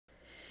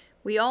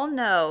We all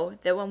know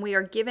that when we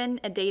are given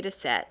a data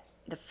set,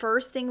 the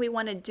first thing we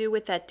want to do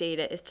with that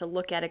data is to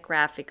look at it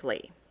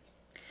graphically.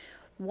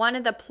 One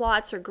of the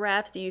plots or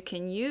graphs that you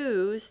can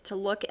use to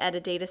look at a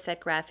data set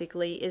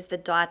graphically is the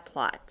dot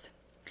plot.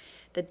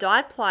 The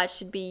dot plot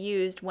should be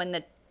used when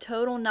the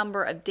total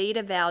number of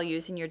data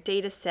values in your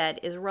data set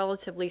is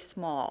relatively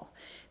small.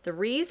 The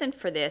reason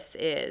for this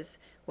is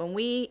when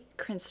we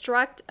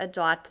construct a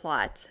dot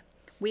plot,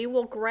 we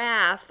will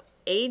graph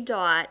a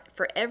dot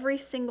for every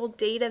single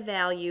data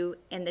value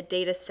in the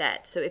data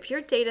set. So if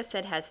your data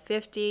set has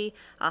 50,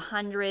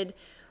 100,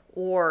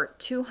 or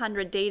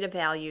 200 data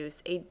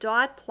values, a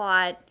dot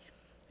plot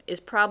is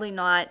probably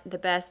not the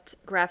best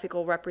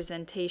graphical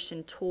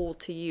representation tool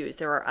to use.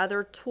 There are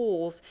other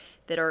tools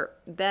that are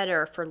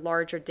better for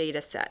larger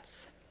data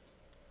sets.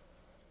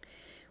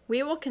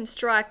 We will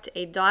construct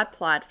a dot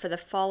plot for the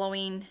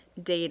following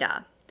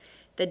data.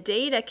 The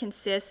data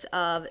consists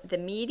of the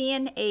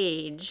median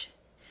age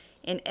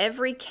in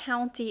every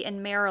county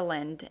in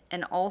Maryland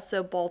and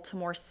also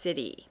Baltimore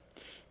City.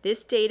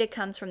 This data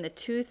comes from the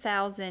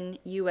 2000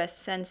 U.S.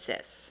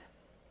 Census.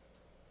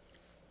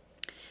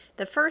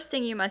 The first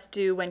thing you must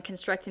do when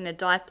constructing a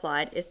dot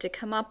plot is to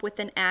come up with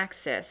an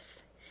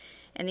axis.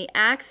 And the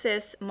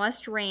axis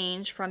must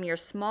range from your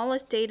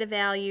smallest data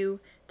value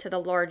to the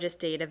largest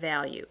data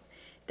value.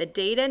 The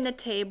data in the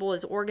table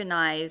is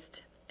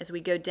organized as we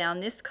go down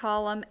this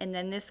column and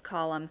then this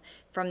column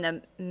from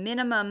the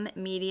minimum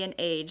median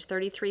age,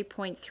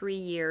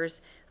 33.3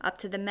 years, up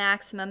to the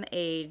maximum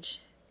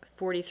age,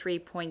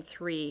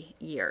 43.3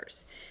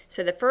 years.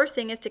 So the first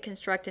thing is to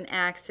construct an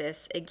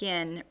axis,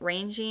 again,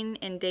 ranging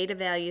in data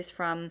values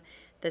from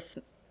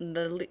the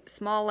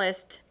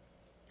smallest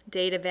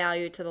data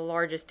value to the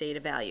largest data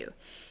value.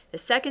 The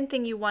second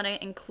thing you want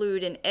to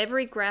include in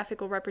every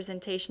graphical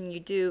representation you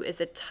do is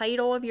the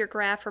title of your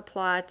graph or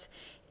plot,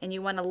 and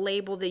you want to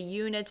label the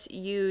units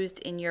used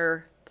in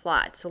your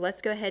plot. So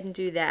let's go ahead and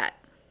do that.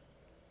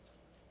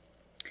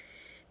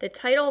 The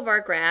title of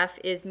our graph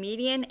is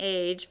Median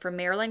Age for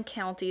Maryland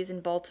Counties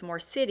and Baltimore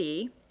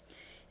City,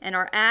 and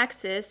our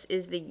axis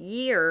is the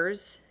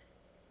years,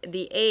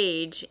 the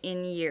age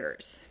in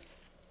years.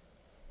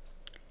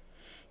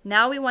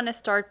 Now we want to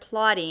start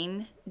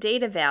plotting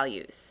data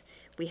values.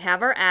 We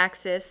have our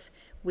axis.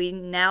 We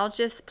now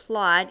just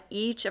plot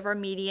each of our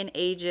median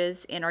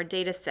ages in our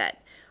data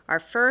set. Our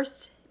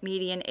first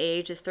median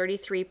age is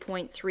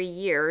 33.3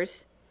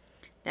 years.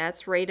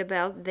 That's right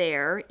about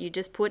there. You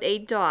just put a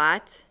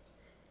dot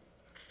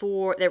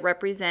that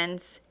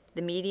represents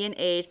the median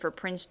age for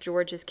Prince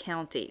George's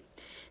County.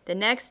 The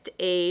next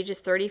age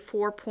is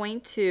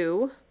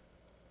 34.2,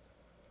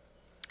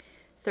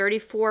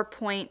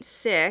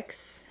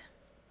 34.6,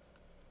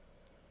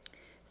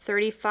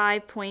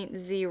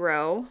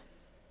 35.0,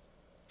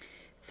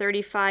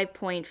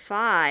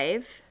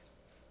 35.5.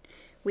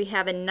 We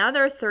have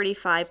another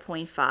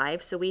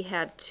 35.5, so we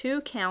have two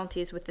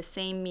counties with the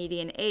same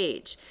median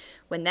age.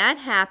 When that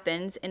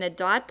happens in a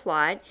dot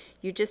plot,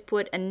 you just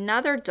put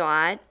another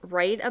dot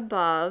right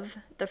above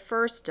the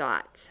first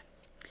dot.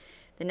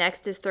 The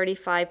next is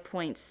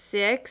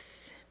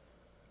 35.6,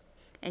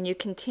 and you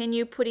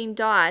continue putting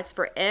dots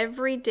for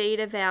every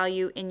data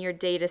value in your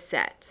data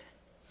set.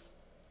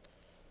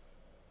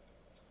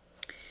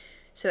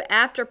 So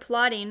after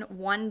plotting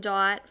one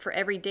dot for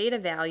every data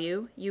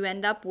value, you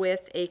end up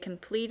with a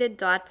completed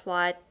dot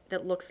plot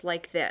that looks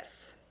like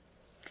this.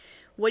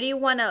 What do you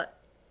want to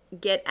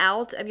get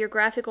out of your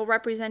graphical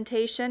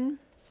representation?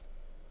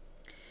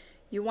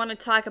 You want to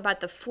talk about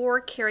the four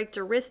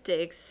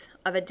characteristics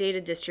of a data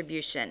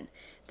distribution: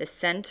 the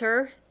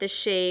center, the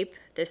shape,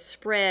 the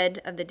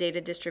spread of the data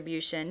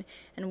distribution,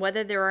 and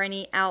whether there are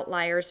any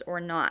outliers or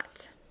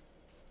not.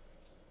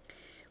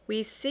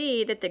 We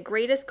see that the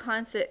greatest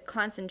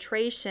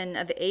concentration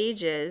of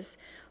ages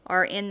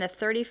are in the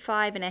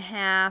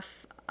 35.5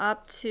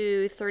 up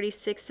to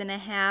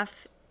 36.5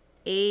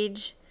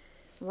 age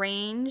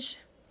range.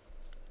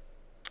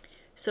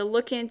 So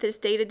looking at this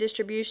data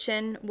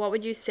distribution, what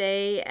would you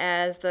say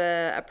as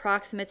the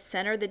approximate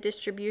center of the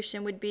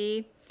distribution would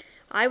be?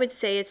 I would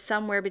say it's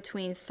somewhere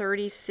between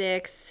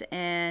 36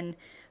 and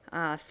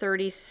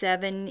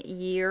 37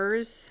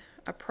 years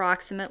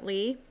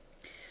approximately.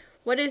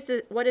 What is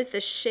the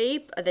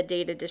shape of the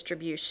data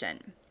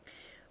distribution?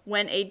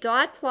 When a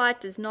dot plot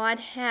does not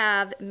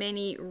have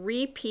many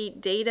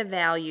repeat data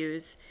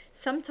values,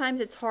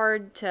 sometimes it's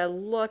hard to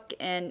look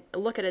at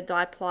a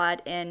dot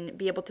plot and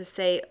be able to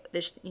say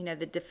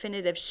the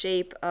definitive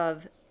shape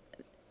of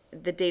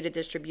the data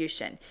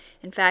distribution.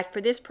 In fact,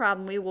 for this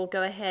problem, we will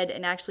go ahead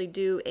and actually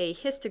do a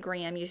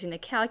histogram using the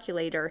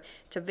calculator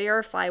to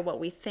verify what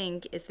we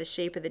think is the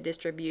shape of the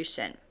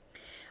distribution.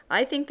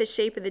 I think the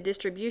shape of the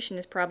distribution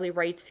is probably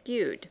right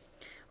skewed.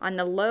 On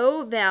the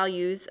low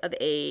values of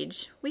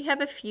age, we have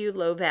a few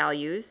low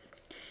values.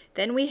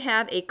 Then we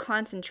have a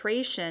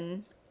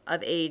concentration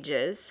of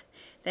ages.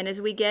 Then as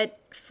we get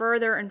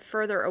further and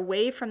further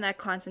away from that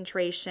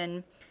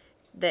concentration,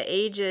 the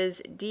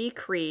ages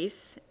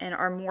decrease and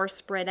are more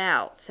spread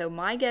out. So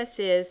my guess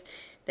is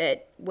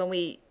that when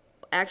we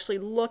actually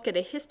look at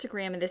a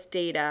histogram of this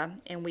data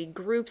and we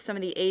group some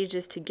of the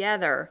ages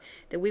together,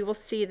 that we will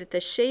see that the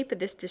shape of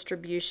this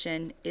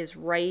distribution is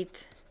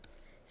right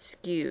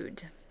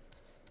skewed.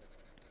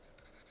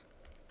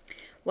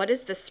 What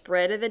is the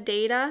spread of the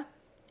data?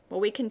 Well,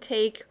 we can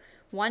take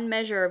one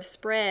measure of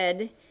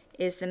spread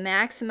is the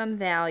maximum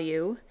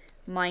value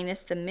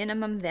minus the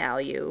minimum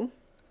value.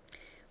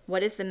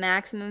 What is the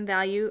maximum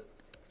value?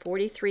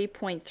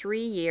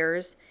 43.3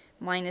 years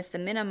minus the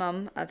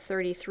minimum of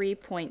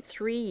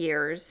 33.3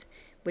 years,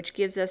 which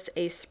gives us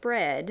a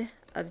spread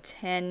of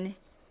 10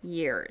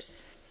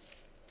 years.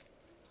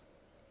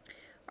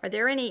 Are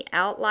there any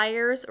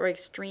outliers or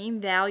extreme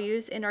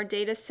values in our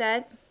data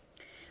set?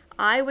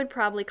 I would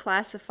probably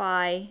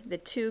classify the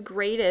two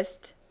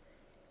greatest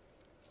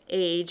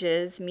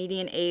ages,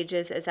 median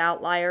ages, as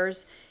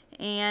outliers,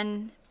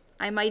 and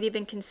I might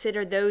even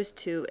consider those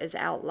two as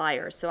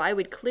outliers. So I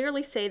would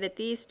clearly say that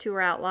these two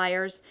are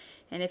outliers,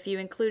 and if you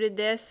included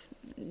this,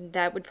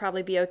 that would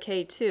probably be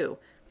okay too.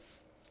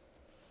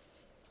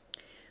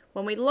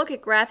 When we look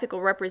at graphical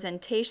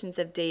representations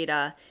of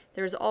data,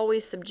 there's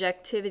always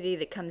subjectivity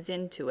that comes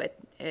into it.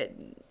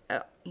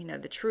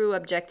 The true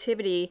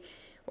objectivity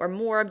or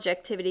more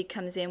objectivity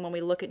comes in when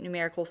we look at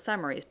numerical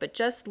summaries. But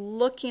just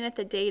looking at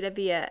the data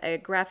via a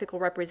graphical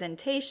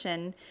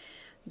representation,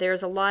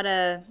 there's a lot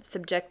of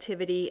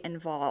subjectivity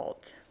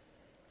involved.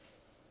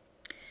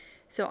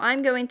 So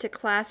I'm going to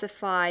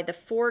classify the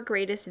four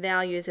greatest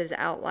values as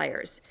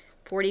outliers: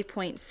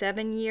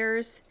 40.7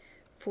 years,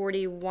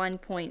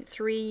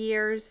 41.3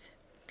 years,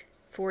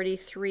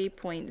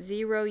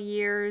 43.0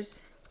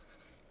 years,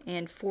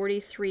 and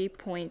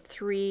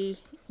 43.3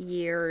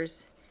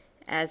 years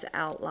as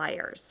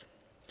outliers.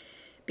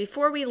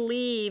 Before we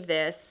leave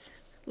this,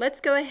 let's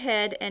go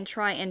ahead and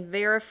try and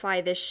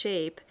verify this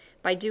shape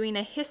by doing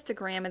a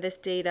histogram of this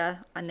data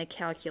on the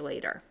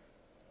calculator.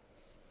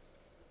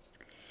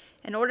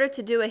 In order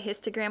to do a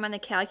histogram on the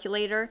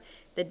calculator,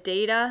 the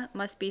data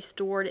must be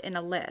stored in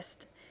a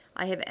list.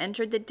 I have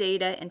entered the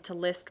data into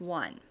list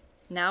 1.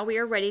 Now we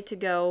are ready to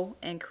go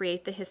and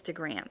create the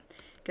histogram.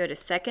 Go to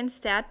second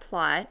stat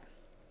plot,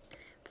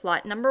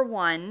 plot number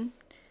 1.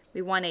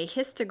 We want a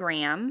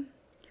histogram.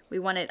 We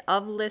want it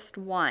of list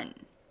 1.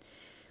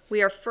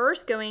 We are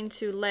first going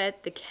to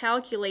let the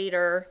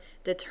calculator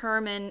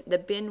determine the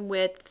bin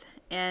width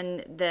and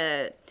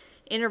the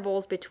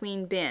intervals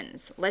between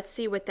bins. Let's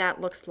see what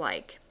that looks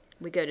like.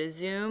 We go to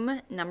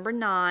zoom number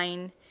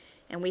 9,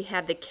 and we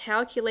have the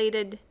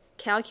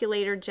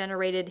calculator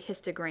generated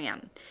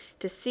histogram.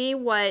 To see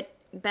what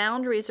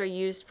boundaries are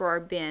used for our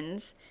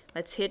bins,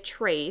 let's hit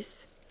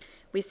trace.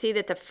 We see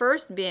that the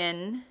first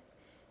bin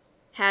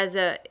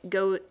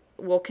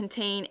will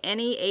contain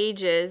any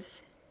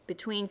ages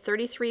between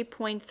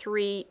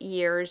 33.3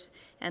 years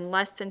and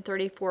less than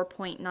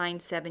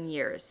 34.97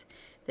 years.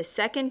 The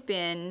second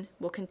bin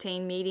will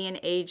contain median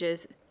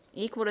ages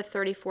equal to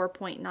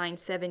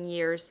 34.97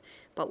 years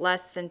but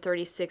less than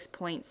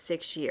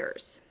 36.6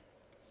 years.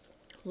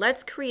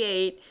 Let's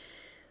create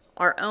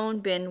our own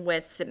bin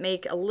widths that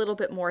make a little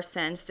bit more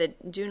sense,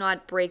 that do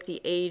not break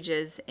the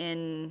ages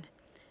in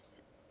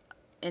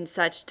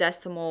such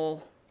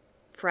decimal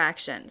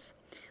fractions.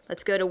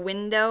 Let's go to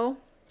window.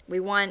 We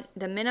want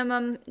the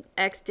minimum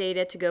X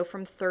data to go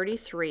from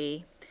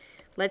 33.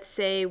 Let's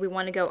say we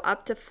want to go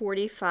up to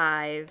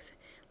 45.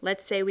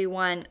 Let's say we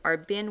want our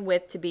bin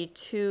width to be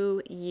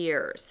 2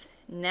 years.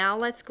 Now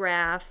let's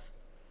graph,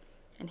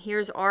 and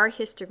here's our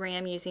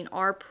histogram using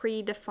our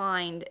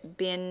predefined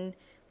bin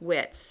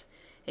widths.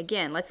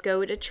 Again, let's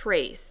go to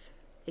trace.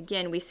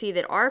 Again, we see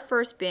that our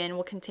first bin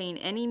will contain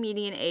any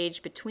median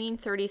age between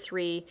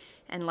 33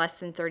 and less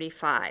than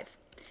 35.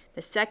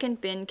 The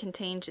second bin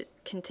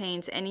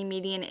contains any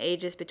median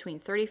ages between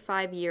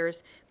 35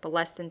 years but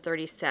less than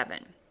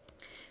 37.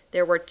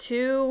 There were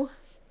 2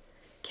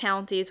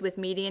 counties with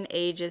median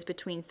ages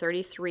between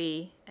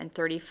 33 and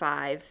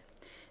 35.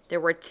 There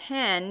were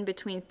 10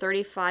 between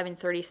 35 and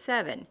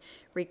 37.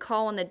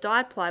 Recall in the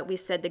dot plot we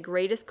said the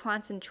greatest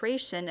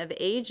concentration of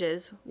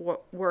ages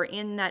were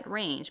in that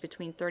range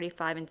between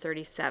 35 and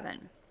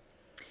 37.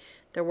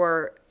 There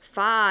were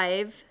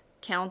 5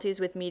 counties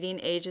with median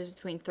ages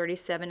between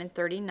 37 and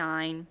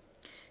 39,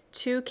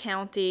 2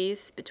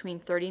 counties between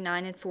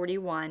 39 and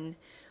 41,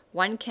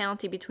 1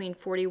 county between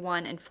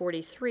 41 and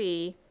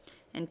 43,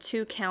 and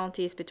 2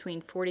 counties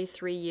between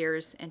 43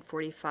 years and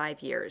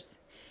 45 years.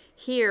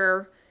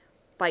 Here,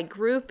 by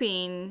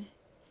grouping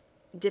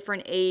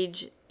different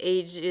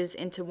ages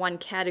into one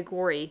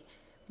category,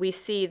 we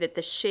see that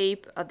the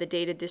shape of the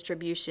data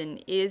distribution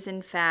is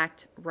in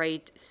fact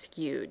right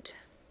skewed.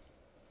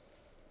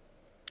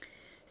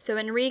 So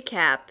in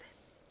recap,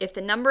 if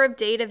the number of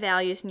data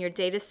values in your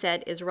data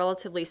set is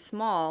relatively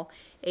small,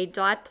 a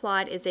dot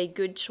plot is a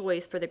good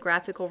choice for the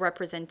graphical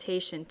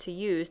representation to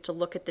use to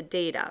look at the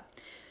data.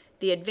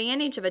 The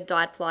advantage of a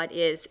dot plot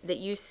is that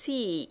you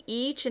see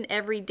each and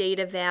every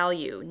data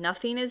value.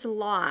 Nothing is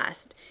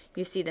lost.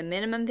 You see the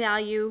minimum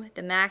value,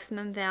 the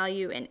maximum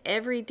value, and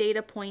every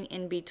data point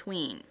in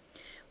between.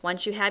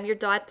 Once you have your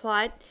dot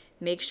plot,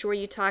 make sure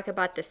you talk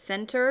about the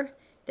center,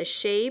 the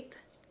shape,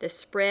 the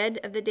spread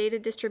of the data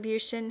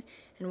distribution,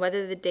 and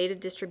whether the data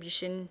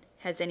distribution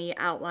has any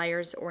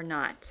outliers or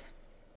not.